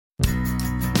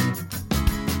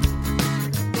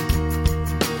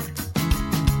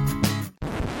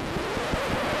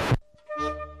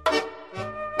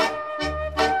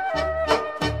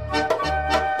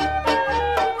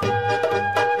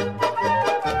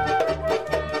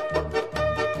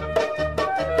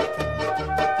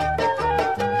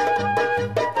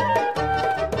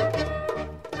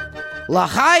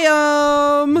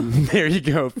L'chaim! There you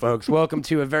go, folks. Welcome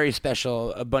to a very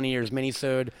special Bunny Ears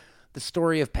Minisode, the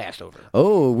story of Passover.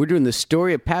 Oh, we're doing the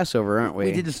story of Passover, aren't we?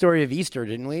 We did the story of Easter,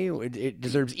 didn't we? It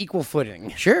deserves equal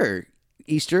footing. Sure.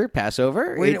 Easter,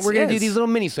 Passover. We're going to do these little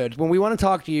minisodes. When we want to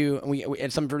talk to you, and we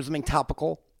for something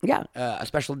topical. Yeah. A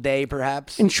special day,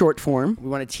 perhaps. In short form. We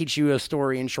want to teach you a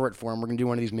story in short form. We're going to do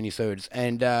one of these minisodes.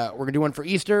 And we're going to do one for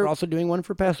Easter. We're also doing one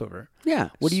for Passover. Yeah.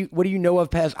 What do you know of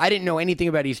Passover? I didn't know anything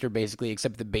about Easter, basically,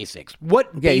 except the basics.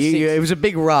 What basics? Yeah, it was a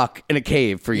big rock in a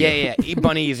cave for you. Yeah. Eat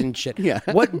bunnies and shit. Yeah.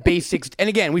 What basics? And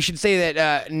again, we should say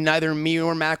that neither me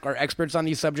nor Mac are experts on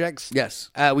these subjects. Yes.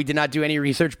 We did not do any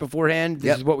research beforehand.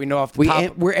 This is what we know off the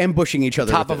top. We're ambushing each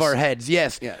other. Top of our heads.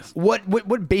 Yes.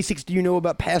 What basics do you know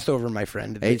about Passover, my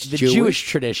friend? The Jewish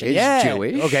tradition. It's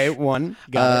Jewish. Okay, one.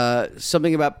 Got it.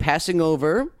 Something about passing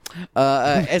over.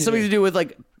 Has something to do with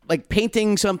like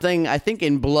painting something, I think,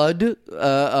 in blood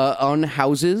on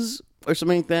houses or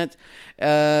something like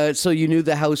that. So you knew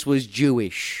the house was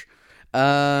Jewish.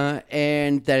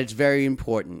 And that it's very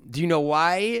important. Do you know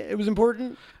why it was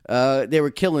important? They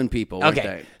were killing people.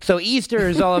 Okay. So Easter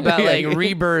is all about like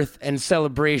rebirth and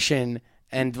celebration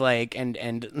and like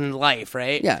and life,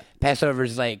 right? Yeah. Passover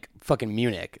is like fucking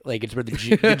Munich. Like it's where the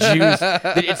Jews.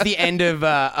 It's the end of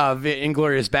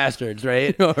Inglourious Bastards,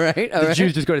 right? All right. The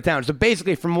Jews just go to town. So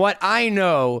basically, from what I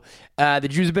know, the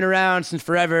Jews have been around since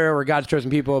forever. We're God's chosen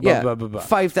people. Blah blah blah blah.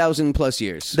 5,000 plus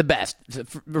years. The best. It's a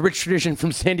rich tradition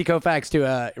from Sandy Koufax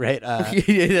to right.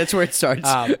 Yeah, that's where it starts.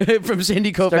 From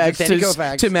Sandy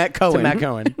Koufax to Matt Cohen. To Matt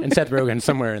Cohen and Seth Rogen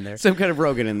somewhere in there. Some kind of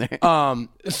Rogen in there.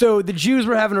 So the Jews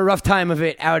were having a rough time of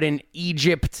it out in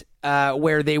Egypt,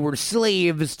 where they were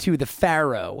slaves to the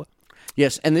Pharaoh.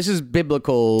 Yes, and this is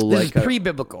biblical. This is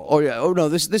pre-biblical. Oh no,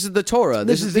 this is the Torah.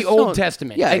 This is the Old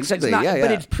Testament. Yeah, exactly. It's not, yeah.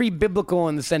 But it's pre-biblical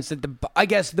in the sense that I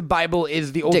guess the Bible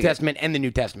is the Old Testament and the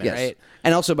New Testament, right?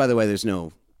 And also, by the way, there's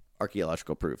no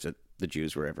archaeological proof that the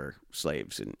Jews were ever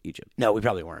slaves in Egypt. No, we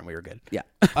probably weren't. We were good. Yeah.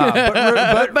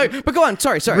 But go on.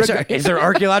 Sorry. Is there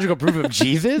archaeological proof of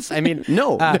Jesus? I mean,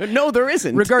 no, there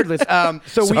isn't. Regardless.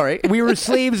 So Sorry. we were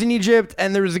slaves in Egypt,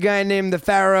 and there was a guy named the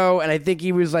Pharaoh, and I think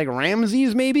he was like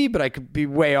Ramses maybe, but I could be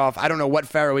way off. I don't know what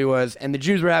Pharaoh he was, and the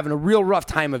Jews were having a real rough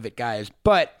time of it, guys.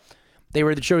 But they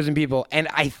were the chosen people, and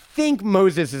I think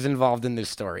Moses is involved in this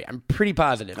story. I'm pretty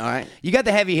positive. All right. You got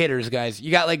the heavy hitters, guys.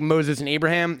 You got like Moses and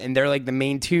Abraham, and they're like the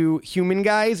main two human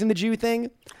guys in the Jew thing.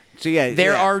 So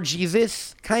there are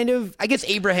Jesus, kind of. I guess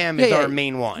Abraham is our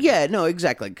main one. Yeah, no,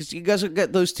 exactly. Because you guys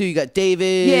got those two. You got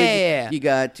David. Yeah. You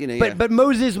got, But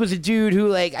Moses was a dude who,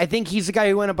 like, I think he's the guy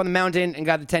who went up on the mountain and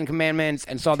got the 10 Commandments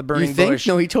and saw the burning bush.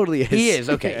 No, he totally is. He is,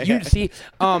 okay. You see,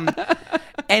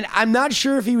 and I'm not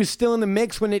sure if he was still in the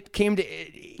mix when it came to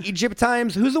Egypt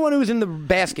times. Who's the one who was in the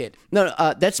basket? No,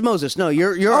 that's Moses. No,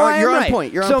 you're on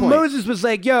point. You're on point. So Moses was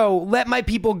like, yo, let my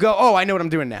people go. Oh, I know what I'm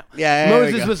doing now. Yeah,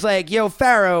 Moses was like, yo,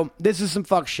 Pharaoh, this is some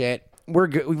fuck shit. We're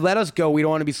good. Let us go. We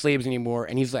don't want to be slaves anymore.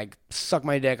 And he's like, suck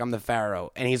my dick. I'm the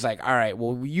Pharaoh. And he's like, all right,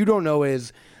 well, what you don't know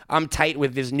is I'm tight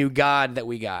with this new God that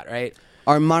we got, right?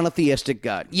 Our monotheistic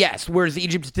God. Yes, whereas the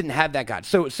Egyptians didn't have that God.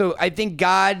 So I think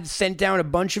God sent down a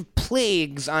bunch of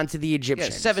plagues onto the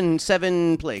Egyptians. Yeah,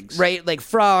 seven plagues. Right, like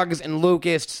frogs and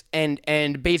locusts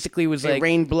and basically was like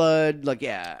rain blood,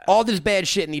 all this bad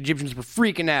shit, and the Egyptians were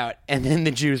freaking out. And then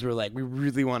the Jews were like, we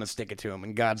really want to stick it to him.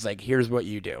 And God's like, here's what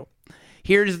you do.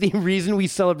 Here's the reason we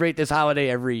celebrate this holiday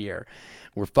every year.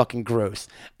 We're fucking gross.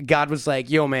 God was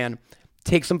like, yo, man,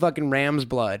 take some fucking ram's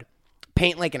blood,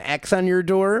 paint like an X on your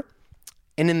door,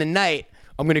 and in the night,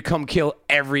 I'm going to come kill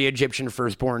every Egyptian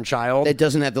firstborn child. That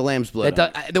doesn't have the lamb's blood.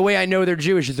 The way I know they're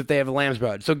Jewish is if they have a lamb's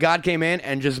blood. So God came in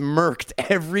and just murked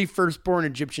every firstborn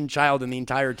Egyptian child in the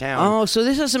entire town. Oh, so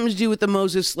this has something to do with the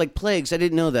Moses plagues. I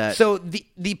didn't know that. So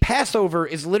the Passover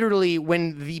is literally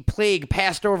when the plague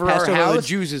passed over our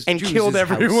house and killed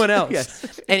everyone else.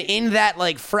 Yes. And in that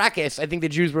fracas, I think the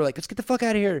Jews were like, let's get the fuck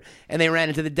out of here. And they ran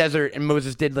into the desert, and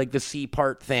Moses did the sea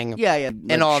part thing. Yeah.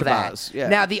 And all Shabazz. that. Yeah.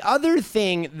 Now, the other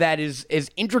thing that is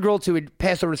integral to a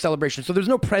Passover celebration, so there's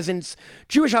no presents.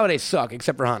 Jewish holidays suck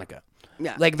except for Hanukkah.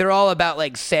 Yeah. They're all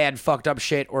about sad, fucked up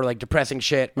shit, or depressing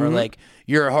shit, or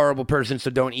you're a horrible person,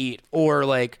 so don't eat, or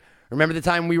remember the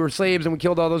time we were slaves and we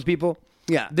killed all those people?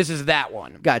 Yeah. This is that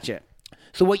one. Gotcha.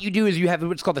 So what you do is you have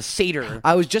what's called a Seder.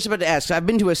 I was just about to ask. I've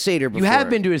been to a Seder before. You have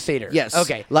been to a Seder? Yes.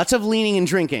 Okay. Lots of leaning and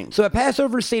drinking. So a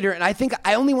Passover Seder, and I think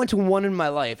I only went to one in my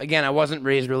life. Again, I wasn't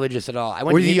raised religious at all.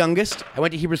 Were you the youngest? I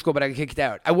went to Hebrew school, but I got kicked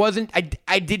out. I wasn't.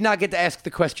 I did not get to ask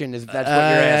the question. If that's what you're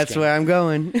asking. That's where I'm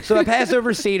going. So a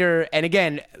Passover Seder, and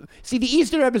again, see the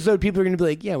Easter episode. People are going to be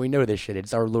like, "Yeah, we know this shit.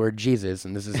 It's our Lord Jesus,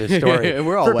 and this is his story."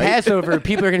 We're all For white. Passover,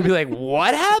 people are going to be like,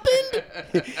 "What happened?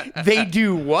 They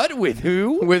do what with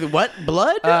who? With what?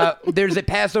 Blood? There's a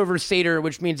Passover Seder,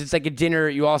 which means it's like a dinner.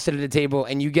 You all sit at a table,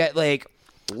 and you get like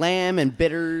lamb and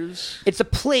bitters. It's a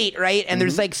plate, right? And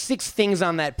there's like 6 things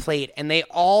on that plate, and they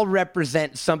all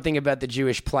represent something about the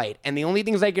Jewish plight. And the only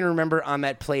things I can remember on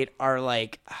that plate are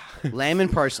like lamb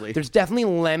and parsley. There's definitely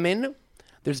lemon.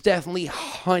 There's definitely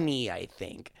honey, I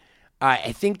think.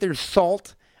 I think there's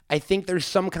salt. I think there's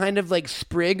some kind of like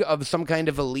sprig of some kind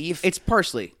of a leaf. It's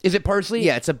parsley. Is it parsley?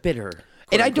 Yeah, it's a bitter.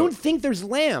 And I don't think there's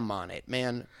lamb on it,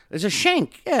 man. There's a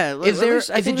shank. Yeah. Is there? Is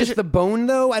it just the bone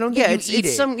though? I don't think you eat it.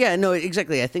 Some. Yeah. No.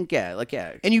 Exactly. I think. Yeah.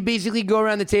 And you basically go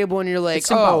around the table and you're like, it's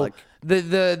symbolic.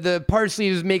 The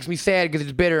parsley makes me sad because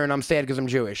it's bitter, and I'm sad because I'm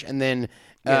Jewish. And then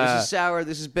this is sour.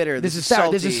 This is bitter. This is sour.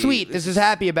 Salty, this is sweet. This is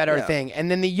happy about our thing. And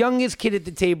then the youngest kid at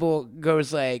the table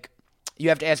goes like, you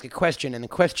have to ask a question, and the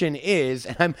question is,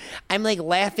 and I'm like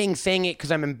laughing saying it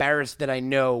because I'm embarrassed that I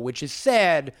know, which is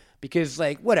sad. Because,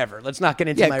 like, whatever. Let's not get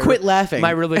into quit laughing. My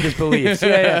religious beliefs.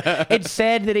 Yeah. It's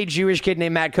sad that a Jewish kid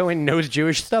named Matt Cohen knows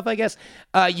Jewish stuff, I guess.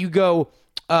 You go,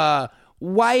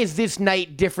 why is this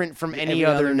night different from any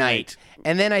other night?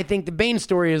 And then I think the Bane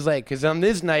story is like, because on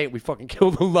this night, we fucking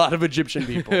killed a lot of Egyptian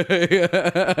people.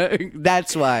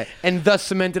 That's why. And thus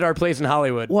cemented our place in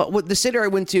Hollywood. Well, the Seder I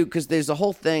went to, because there's a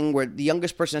whole thing where the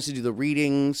youngest person has to do the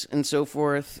readings and so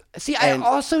forth. See, I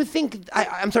also think,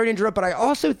 I'm sorry to interrupt, but I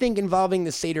also think involving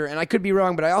the Seder, and I could be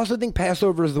wrong, but I also think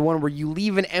Passover is the one where you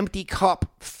leave an empty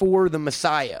cup for the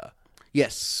Messiah.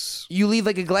 Yes. You leave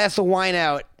like a glass of wine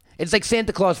out. It's like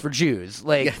Santa Claus for Jews,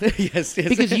 like yes.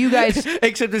 Because you guys,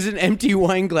 except there's an empty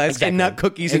wine glass and not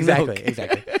cookies and milk.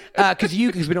 Exactly.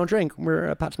 Because we don't drink.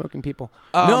 We're pot smoking people.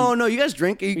 No, you guys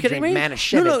drink. Are you kidding me?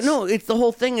 No. It's the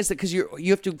whole thing is that because you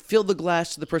have to fill the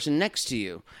glass to the person next to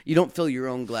you. You don't fill your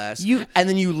own glass. And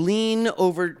then you lean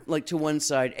over like to one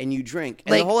side and you drink.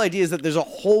 And the whole idea is that there's a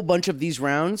whole bunch of these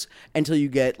rounds until you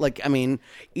get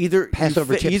either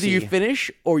Passover either you finish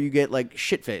or you get like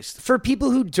shit faced. For people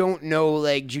who don't know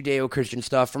like Judeo-Christian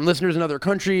stuff, from listeners in other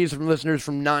countries, from listeners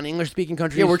from non-English speaking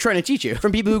countries. Yeah, we're trying to teach you.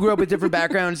 From people who grew up with different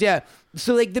backgrounds, yeah.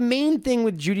 So like the main thing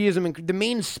with Judaism and the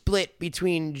main split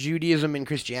between Judaism and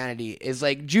Christianity is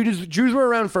like Jews were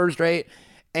around first, right?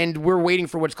 And we're waiting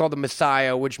for what's called the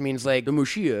Messiah, which means like the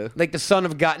Moshiach, like the Son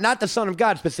of God, not the Son of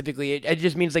God specifically. It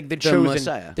just means like the chosen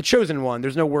Messiah, the chosen one.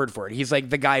 There's no word for it. He's like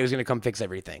the guy who's going to come fix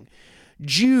everything.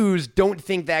 Jews don't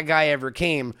think that guy ever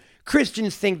came.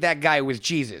 Christians think that guy was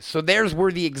Jesus. So there's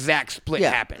where the exact split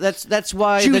happens. That's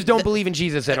why Jews don't believe in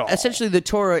Jesus at all. Essentially, the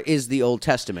Torah is the Old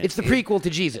Testament. It's the prequel to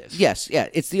Jesus. Yes, yeah.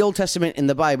 It's the Old Testament in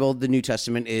the Bible. The New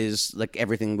Testament is like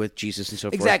everything with Jesus and so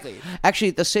forth. Exactly.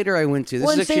 Actually, the Seder I went to.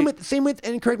 Same with,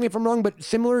 and correct me if I'm wrong, but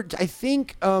similar. I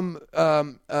think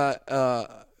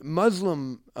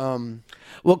Muslim.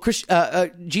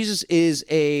 Jesus is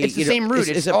a. It's the same root.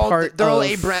 It's a part. They're all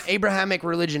Abrahamic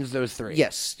religions. Those three.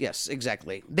 Yes,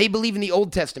 exactly. They believe in the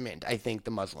Old Testament. I think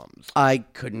the Muslims. I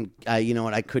couldn't. You know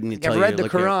what? I couldn't tell you. I've read the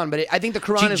Quran, but I think the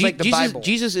Quran is like the Bible.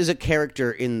 Jesus is a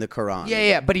character in the Quran.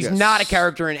 Yeah, but he's not a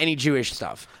character in any Jewish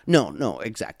stuff. No,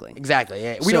 exactly.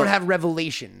 Yeah. We don't have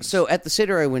revelations. So at the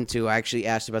Seder I went to, I actually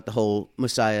asked about the whole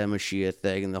Messiah Mashiach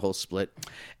thing and the whole split,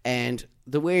 and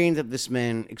the way that this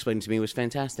man explained to me was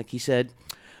fantastic. He said,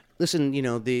 listen,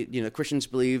 Christians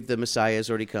believe the Messiah has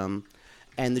already come,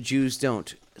 and the Jews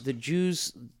don't. The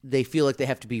Jews, they feel like they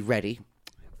have to be ready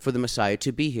for the Messiah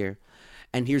to be here.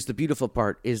 And here's the beautiful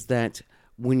part, is that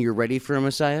when you're ready for a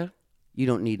Messiah, you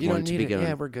don't need one to begin.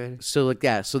 Yeah, we're good. So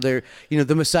so they're,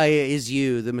 the Messiah is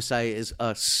you, the Messiah is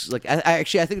us. Like, I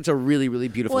think it's a really, really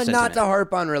beautiful sentiment. Not to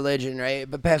harp on religion, right?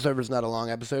 But Passover's not a long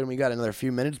episode, and we got another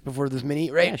few minutes before this mini,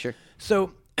 right? Yeah, sure.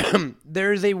 So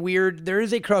there is a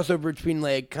crossover between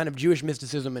like kind of Jewish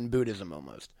mysticism and Buddhism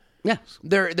almost. Yes.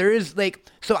 There is like,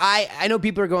 so I know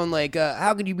people are going like,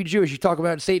 how could you be Jewish? You talk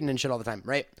about Satan and shit all the time,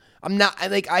 right? I'm not,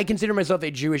 I consider myself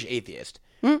a Jewish atheist.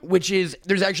 Which is,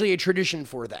 there's actually a tradition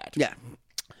for that. Yeah.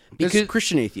 Because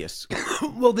Christian atheists.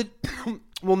 Well,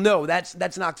 no, that's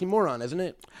an oxymoron, isn't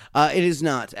it? It is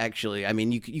not, actually. I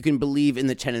mean, you can believe in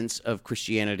the tenets of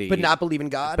Christianity. But not believe in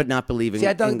God? But not believe in... See,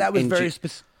 I thought that was very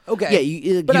specific. Okay. Yeah,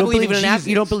 you But I don't believe believe in in Jesus.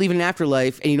 you don't believe in an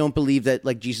afterlife, and you don't believe that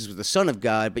like Jesus was the Son of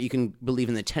God, but you can believe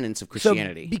in the tenets of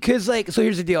Christianity. Because so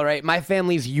here's the deal, right? My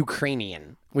family's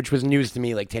Ukrainian, which was news to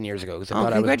me like 10 years ago because I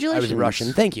thought I was congratulations.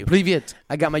 Russian. Thank you. Privyet.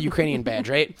 I got my Ukrainian badge,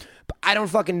 right? But I don't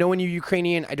fucking know any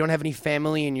Ukrainian. I don't have any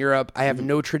family in Europe. I have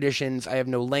no traditions. I have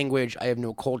no language. I have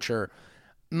no culture.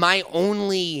 My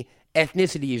only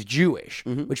ethnicity is Jewish,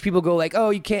 which people go like, oh,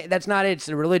 you can't, that's not it. It's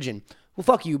a religion. Well,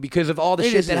 fuck you, because of all the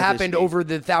shit that happened over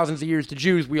the thousands of years to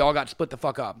Jews, we all got split the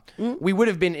fuck up. We would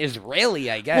have been Israeli,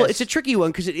 I guess. Well, it's a tricky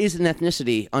one because it is an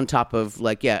ethnicity on top of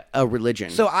like a religion.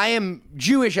 So I am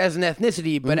Jewish as an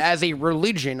ethnicity, but as a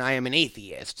religion, I am an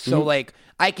atheist. So like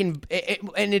I can,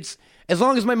 and it's as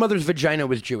long as my mother's vagina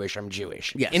was Jewish, I'm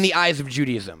Jewish. Yes. In the eyes of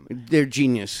Judaism, they're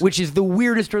genius. which is the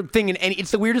weirdest thing in any.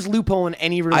 It's the weirdest loophole in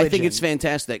any religion. I think it's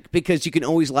fantastic because you can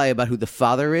always lie about who the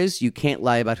father is. You can't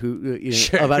lie about who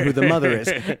about who the mother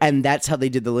is, and that's how they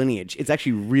did the lineage. It's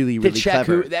actually really, really check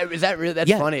clever. is that really?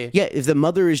 That's funny. Yeah, if the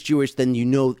mother is Jewish, then you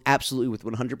know absolutely with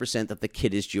 100% that the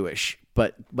kid is Jewish.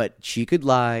 But she could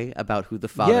lie about who the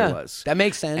father was. That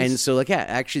makes sense. And so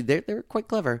actually they're quite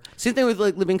clever. Same thing with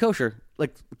like living kosher.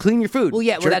 Like clean your food. Well,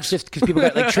 yeah, well, that's just because people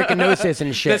got like trichinosis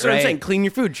and shit. That's what right? I'm saying. Clean your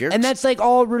food, jerks. And that's like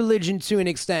all religion to an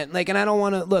extent. Like, and I don't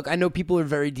want to look. I know people are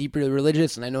very deeply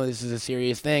religious, and I know this is a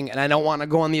serious thing. And I don't want to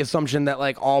go on the assumption that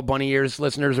like all bunny ears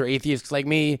listeners are atheists like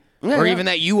me, or even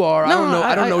that you are. No,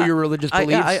 I don't know your religious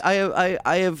beliefs.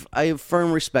 I have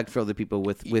firm respect for other people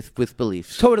with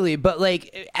beliefs. Totally, but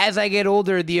like as I get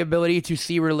older, the ability to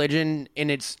see religion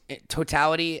in its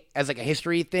totality as like a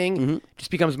history thing just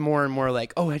becomes more and more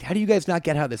like, oh, how do you guys not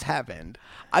get how this happened?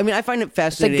 I mean, I find it It's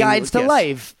fascinating. like guides to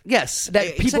life. Yes,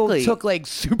 That people exactly. took like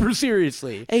super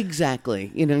seriously.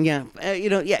 Exactly.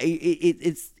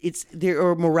 It's there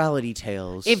are morality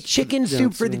tales. If Chicken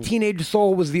Soup for the Teenage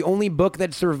Soul was the only book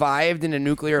that survived in a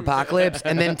nuclear apocalypse,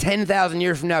 and then 10,000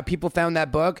 years from now people found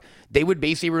that book, they would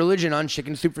base a religion on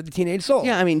Chicken Soup for the Teenage Soul.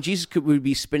 Yeah, I mean, Jesus would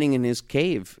be spinning in his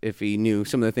cave if he knew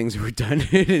some of the things that were done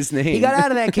in his name. He got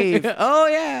out of that cave. Oh,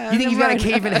 yeah. You think he's got a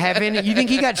cave in heaven? You think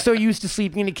he got so used to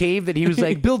sleeping in a cave that he was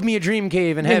like, build me a dream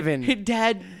cave in heaven?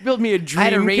 Dad, build me a dream I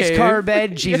had a race cave. car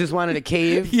bed. Jesus wanted a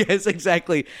cave. Yes,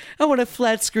 exactly. I want a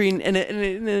flat screen and a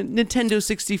Nintendo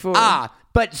 64.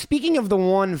 But speaking of the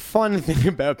one fun thing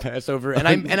about Passover, and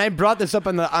I brought this up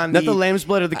on Not the lamb's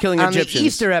blood or the killing on Egyptians. the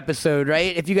Easter episode,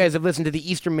 right? If you guys have listened to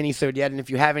the Easter minisode yet, and if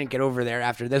you haven't, get over there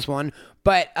after this one.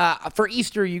 But for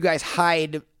Easter, you guys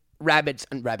hide rabbits'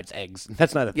 eggs.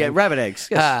 That's not a thing. Yeah, rabbit eggs.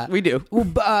 Yes, we do.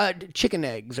 Chicken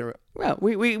eggs or. Well,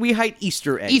 we hide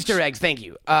Easter eggs. Easter eggs, thank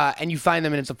you. And you find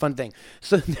them, and it's a fun thing.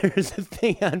 So there's a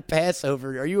thing on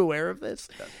Passover. Are you aware of this?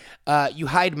 You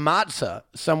hide matzah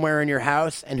somewhere in your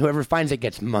house, and whoever finds it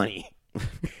gets money.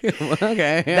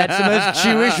 Okay. That's the most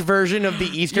Jewish version of the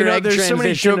Easter egg there's transition. so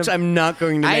many jokes I'm not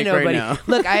going to make I know, right buddy. now.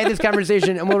 Look, I had this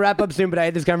conversation, and we'll wrap up soon, but I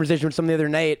had this conversation with someone the other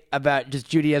night about just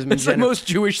Judaism in It's the general. most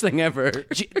Jewish thing ever.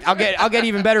 I'll get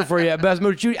even better for you. But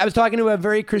I was talking to a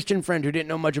very Christian friend who didn't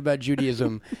know much about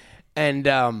Judaism, and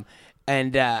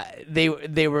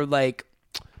they were like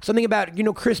something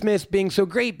about Christmas being so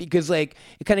great because like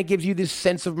it kind of gives you this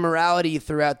sense of morality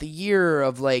throughout the year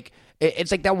of like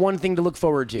it's like that one thing to look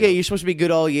forward to. Yeah, you're supposed to be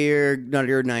good all year,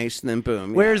 you're nice, and then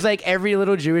boom. Whereas like every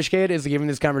little Jewish kid is given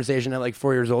this conversation at like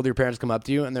 4 years old. Your parents come up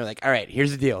to you and they're like, "All right,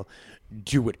 here's the deal: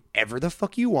 do whatever the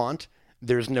fuck you want.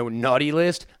 There's no naughty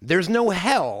list. There's no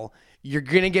hell. You're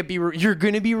gonna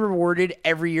be rewarded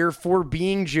every year for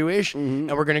being Jewish,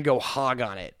 and we're gonna go hog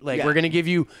on it. Like we're gonna give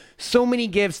you so many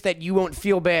gifts that you won't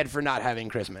feel bad for not having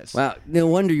Christmas." Wow, no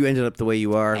wonder you ended up the way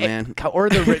you are, man. Or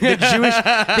the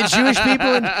Jewish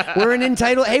people were an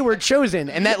entitled. Hey, we're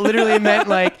chosen, and that literally meant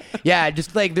like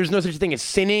just like there's no such thing as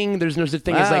sinning. There's no such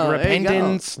thing as like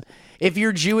repentance. If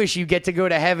you're Jewish, you get to go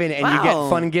to heaven and you get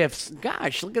fun gifts.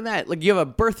 Gosh, look at that. Like, you have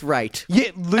a birthright. Yeah,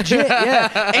 legit,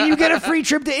 yeah. And you get a free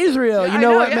trip to Israel. You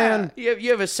know what, man? You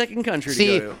have a second country See,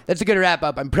 to go to. that's a good wrap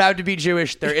up. I'm proud to be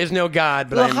Jewish. There is no God,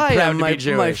 but I'm proud to be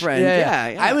Jewish. My friend.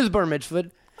 Yeah. I was bar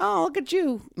mitzvahed. Oh, look at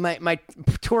you. My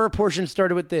Torah portion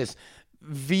started with this.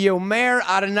 V'yomer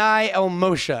Adonai El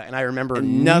Moshe, and I remember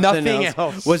nothing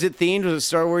else. Was it themed? Was it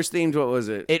Star Wars themed? What was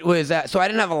it? It was so I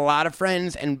didn't have a lot of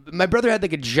friends, and my brother had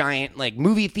like a giant like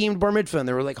movie themed bar mitzvah, and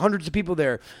there were like hundreds of people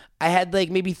there. I had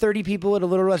like maybe 30 people at a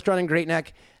little restaurant in Great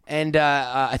Neck, and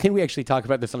I think we actually talked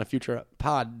about this on a future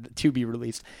pod to be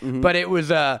released. But it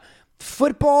was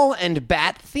football and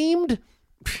bat themed.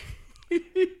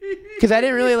 Because I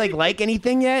didn't really like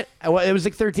anything yet. It was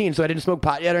like 13, so I didn't smoke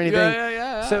pot yet or anything.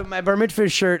 Yeah. So my bar mitzvah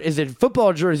shirt is a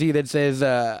football jersey that says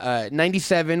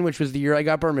 97, which was the year I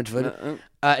got bar mitzvah.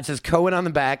 It says Cohen on the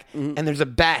back, and there's a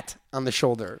bat on the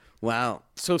shoulder. Wow.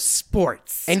 So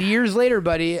sports. And years later,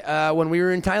 buddy, when we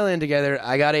were in Thailand together,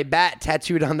 I got a bat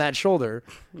tattooed on that shoulder.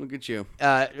 Look at you.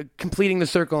 Completing the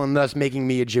circle and thus making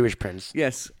me a Jewish prince.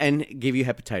 Yes, and gave you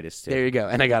hepatitis, too. There you go.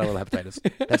 And I got a little hepatitis.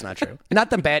 That's not true. Not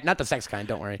the sex kind,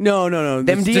 don't worry. No.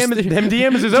 Them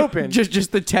DMs is open.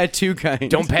 Just the tattoo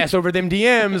kind. Don't pass over them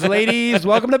DMs, ladies.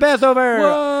 Welcome to Passover.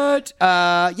 What?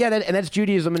 And that's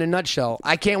Judaism in a nutshell.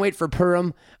 I can't wait for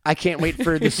Purim. I can't wait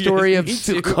for the story of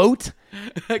Sukkot.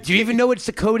 Do you even know what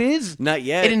Sukkot is? Not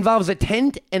yet. It involves a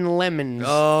tent and lemons.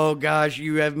 Oh gosh,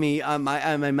 you have me.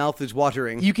 My mouth is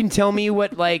watering. You can tell me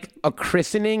what like a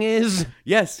christening is?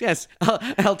 Yes.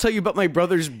 I'll tell you about my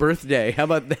brother's birthday. How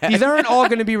about that? These aren't all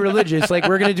going to be religious. Like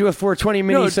we're going to do a 420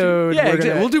 Minisode. Yeah,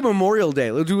 exactly. We'll do Memorial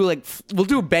Day. We'll do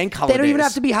a bank holiday. They don't even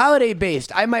have to be holiday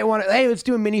based. I might want to. Hey, let's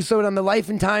do a Minisode on the life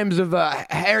and times of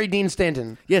Harry Dean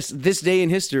Stanton. Yes, this day in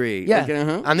history. Yeah.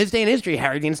 Like, On this day in history,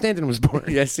 Harry Dean Stanton was born.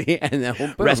 Yes, and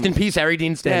rest in peace, Harry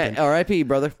Dean Stanton. Yeah, R.I.P.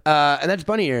 brother. And that's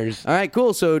bunny ears. All right,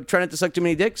 cool. So try not to suck too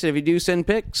many dicks. And if you do, send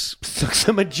pics. Suck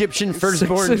some Egyptian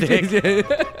firstborn dick.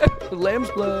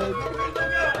 Lamb's blood.